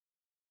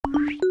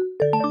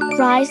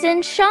Rise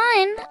and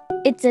shine.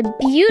 It's a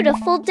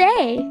beautiful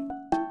day.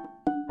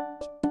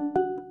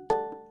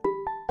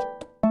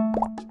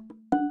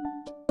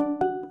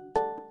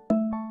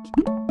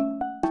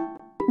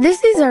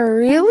 This is a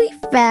really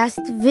fast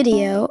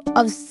video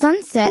of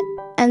sunset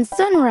and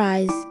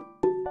sunrise.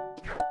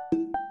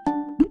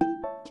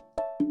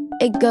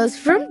 It goes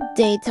from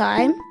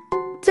daytime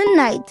to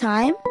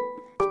nighttime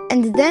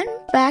and then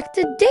back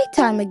to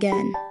daytime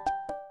again.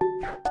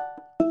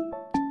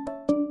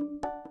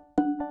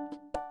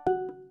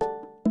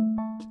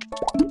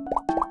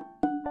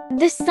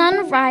 The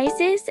sun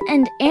rises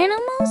and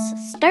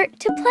animals start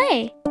to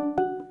play.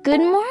 Good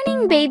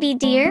morning, baby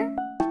deer.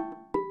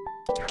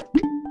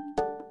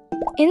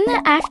 In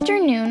the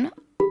afternoon,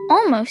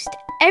 almost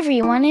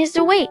everyone is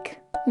awake.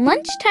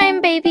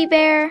 Lunchtime, baby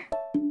bear.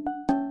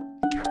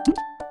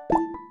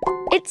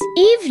 It's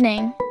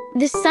evening.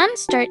 The sun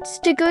starts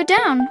to go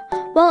down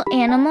while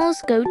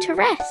animals go to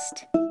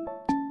rest.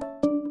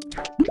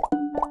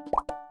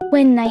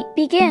 When night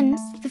begins,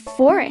 the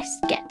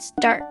forest gets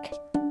dark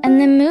and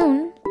the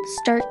moon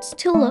starts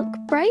to look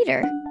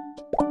brighter.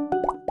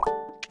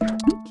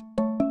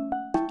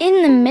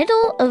 In the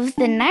middle of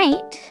the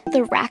night,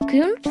 the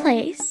raccoon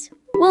plays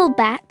while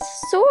bats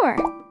soar.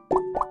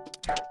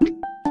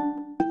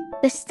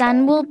 The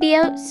sun will be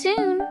out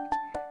soon.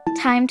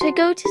 Time to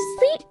go to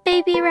sleep,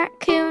 baby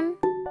raccoon.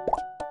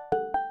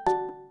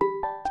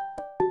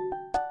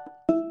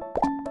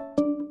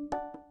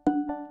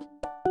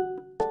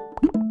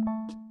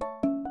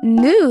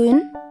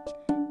 Noon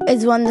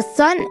is when the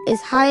sun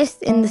is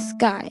highest in the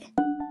sky.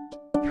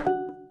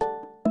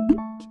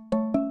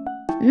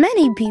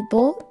 Many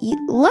people eat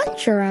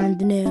lunch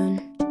around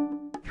noon.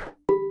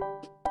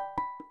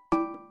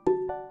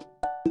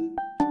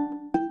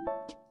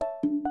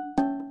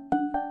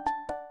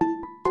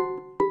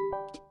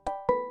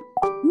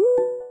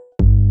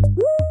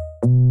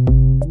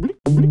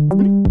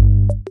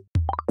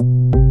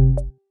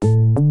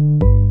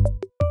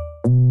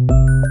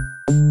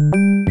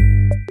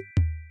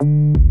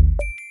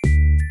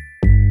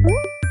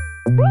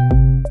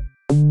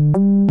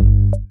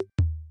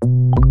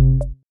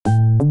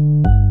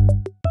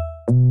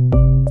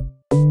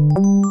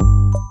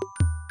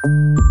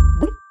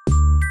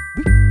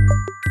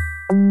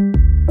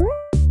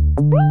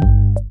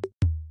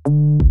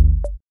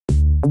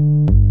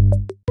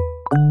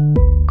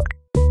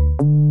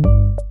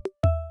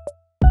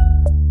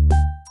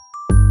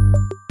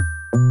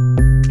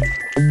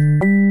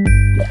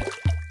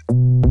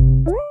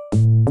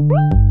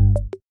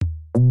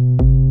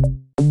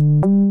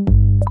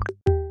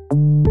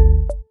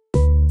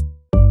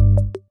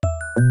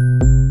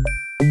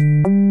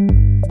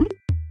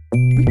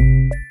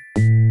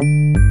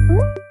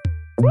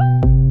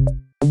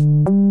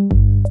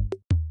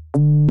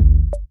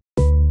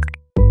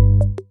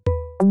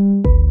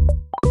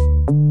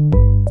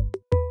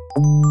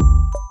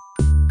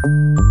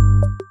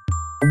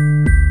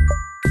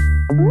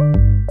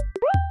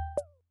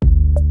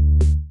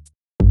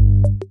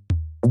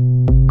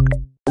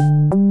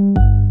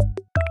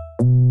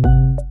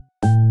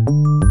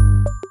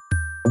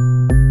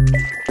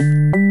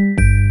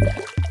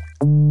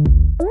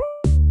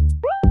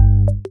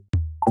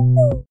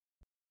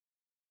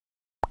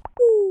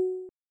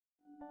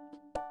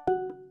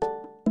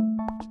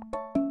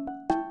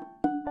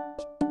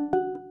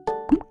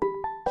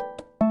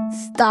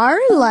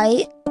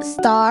 Starlight,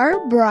 star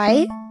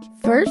bright,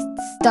 first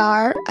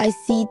star I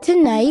see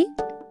tonight.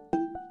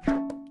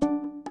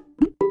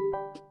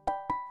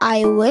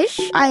 I wish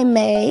I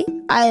may,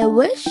 I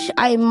wish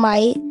I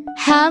might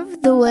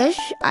have the wish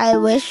I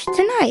wish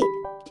tonight.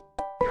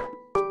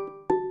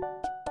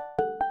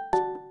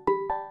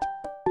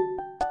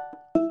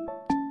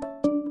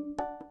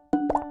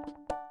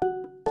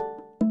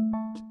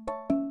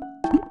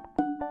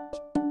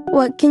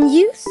 What can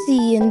you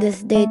see in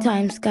this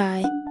daytime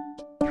sky?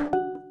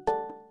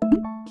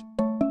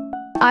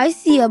 I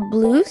see a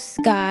blue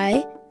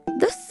sky,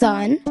 the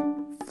sun,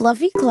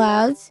 fluffy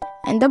clouds,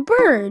 and a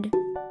bird.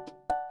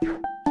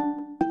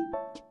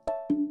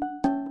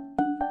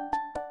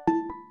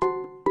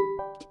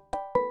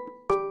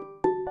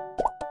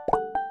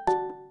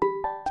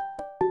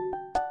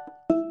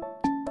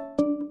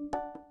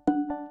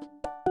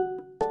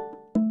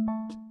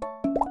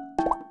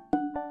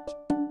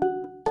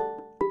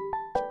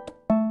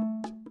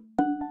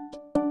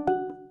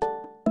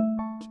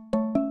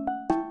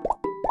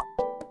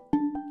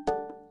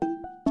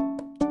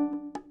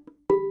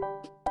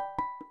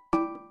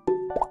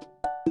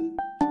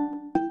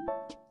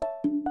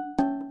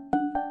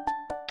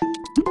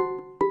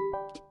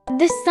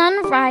 The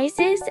sun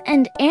rises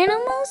and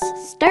animals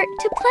start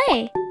to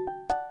play.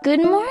 Good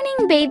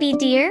morning, baby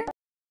deer.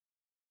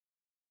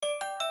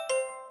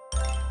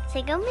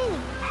 Sago Mini.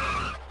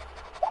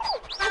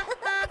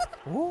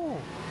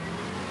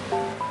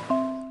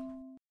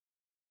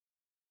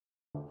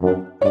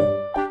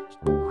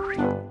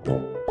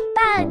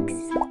 Bugs.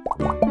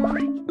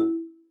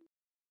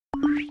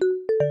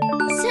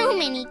 So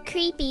many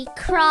creepy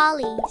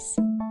crawlies.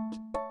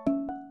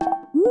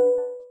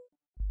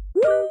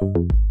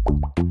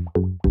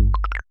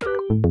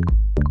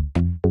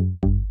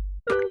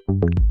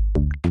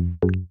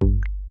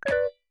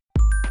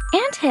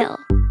 Anthill.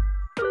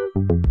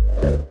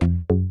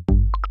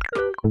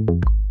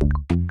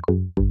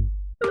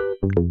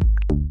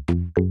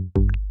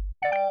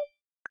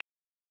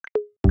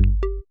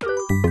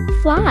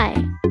 Fly.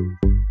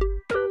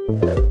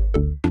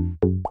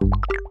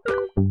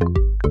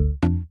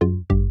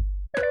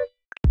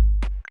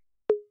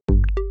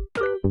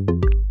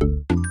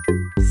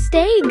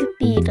 Stag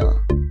beetle.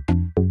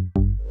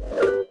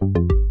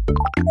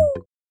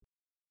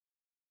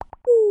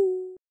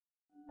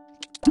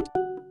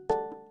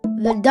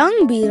 The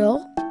dung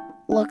beetle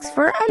looks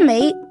for a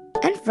mate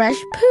and fresh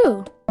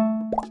poo.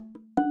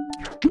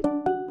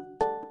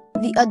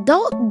 The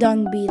adult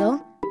dung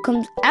beetle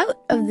comes out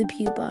of the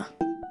pupa.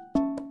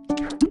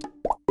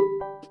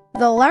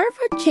 The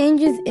larva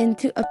changes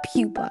into a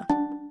pupa.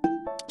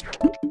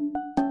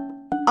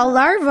 A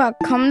larva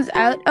comes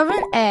out of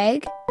an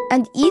egg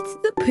and eats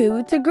the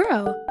poo to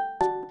grow.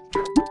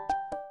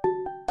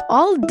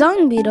 All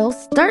dung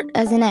beetles start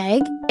as an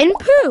egg in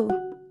poo.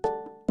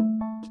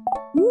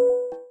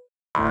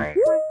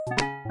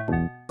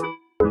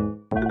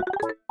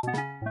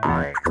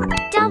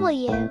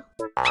 W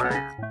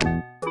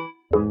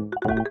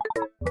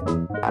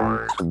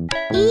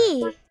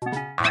E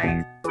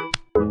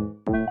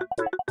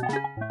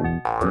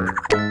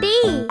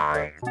B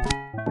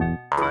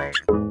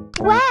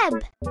Web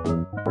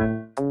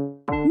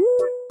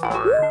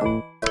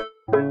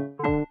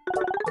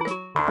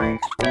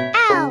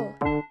L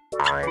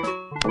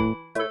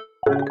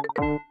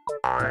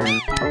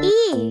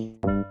E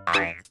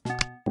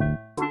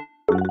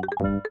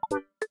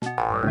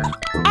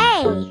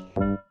A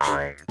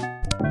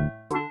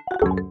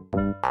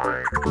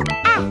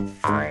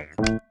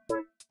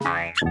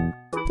F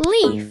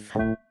Leaf.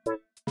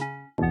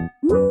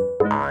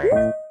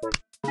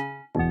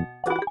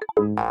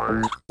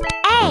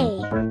 A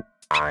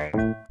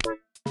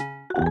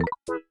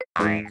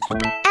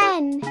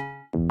N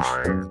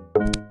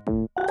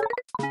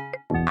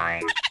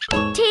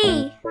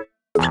T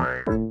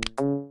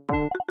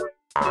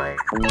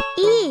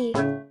E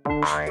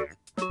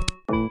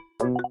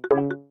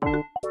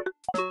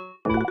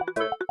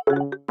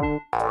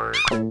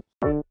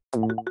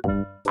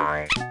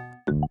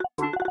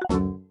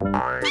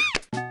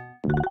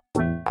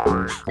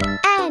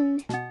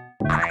N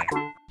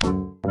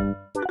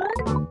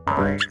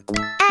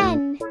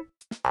N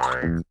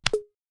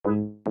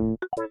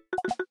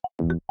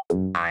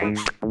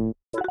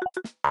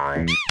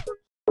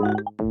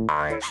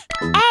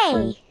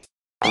A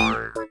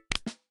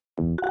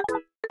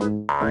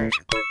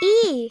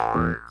E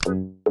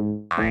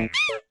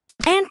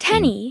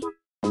Antennae.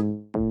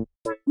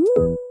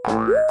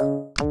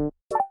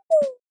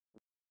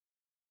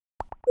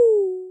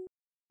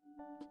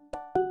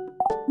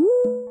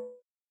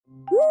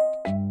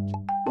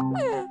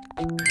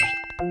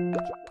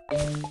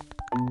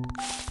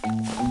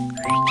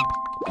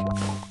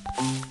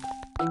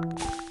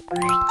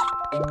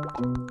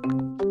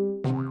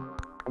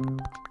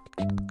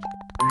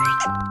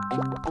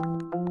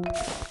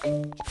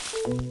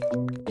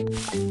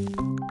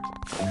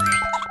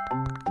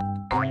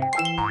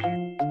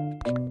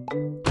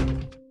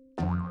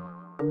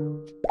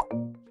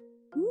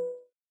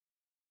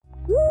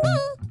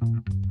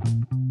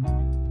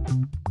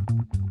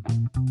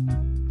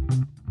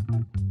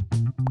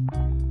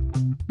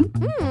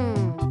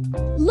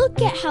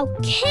 Look at how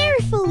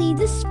carefully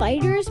the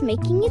spider is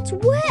making its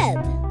web.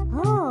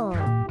 Oh.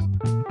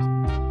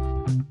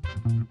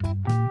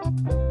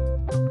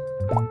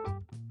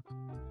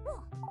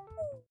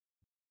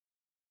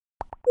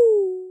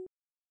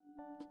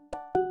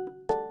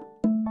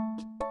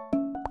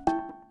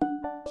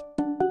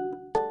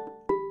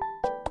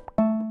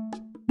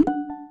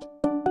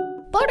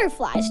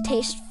 Butterflies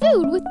taste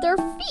food with their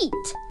feet.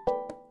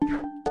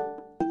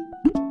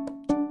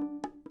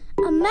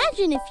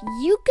 Imagine if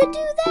you could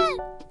do that.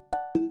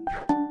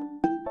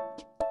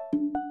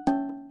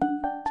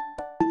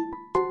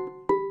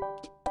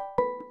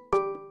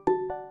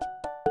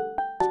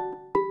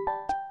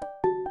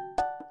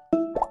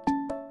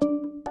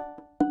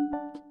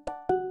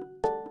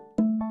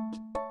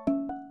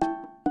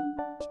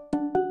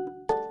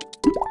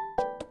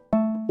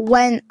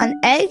 When an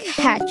egg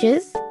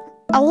hatches,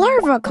 a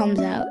larva comes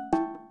out.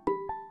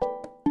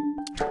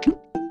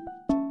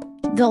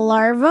 The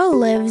larva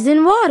lives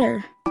in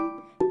water.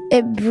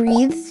 It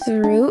breathes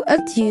through a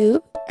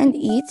tube and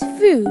eats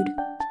food.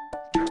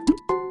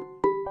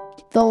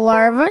 The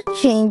larva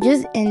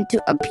changes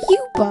into a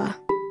pupa.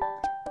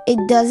 It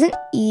doesn't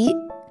eat,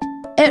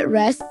 it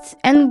rests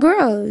and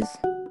grows.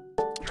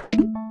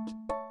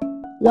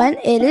 When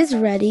it is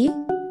ready,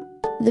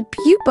 the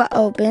pupa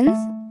opens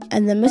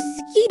and the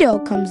mosquito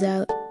comes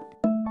out.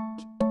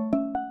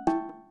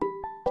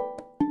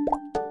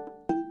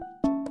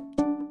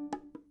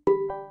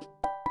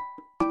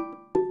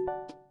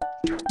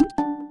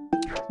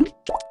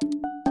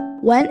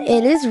 When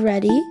it is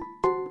ready,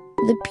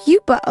 the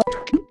pupa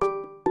opens.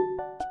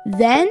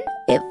 Then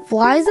it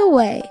flies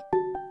away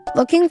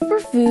looking for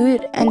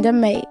food and a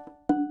mate.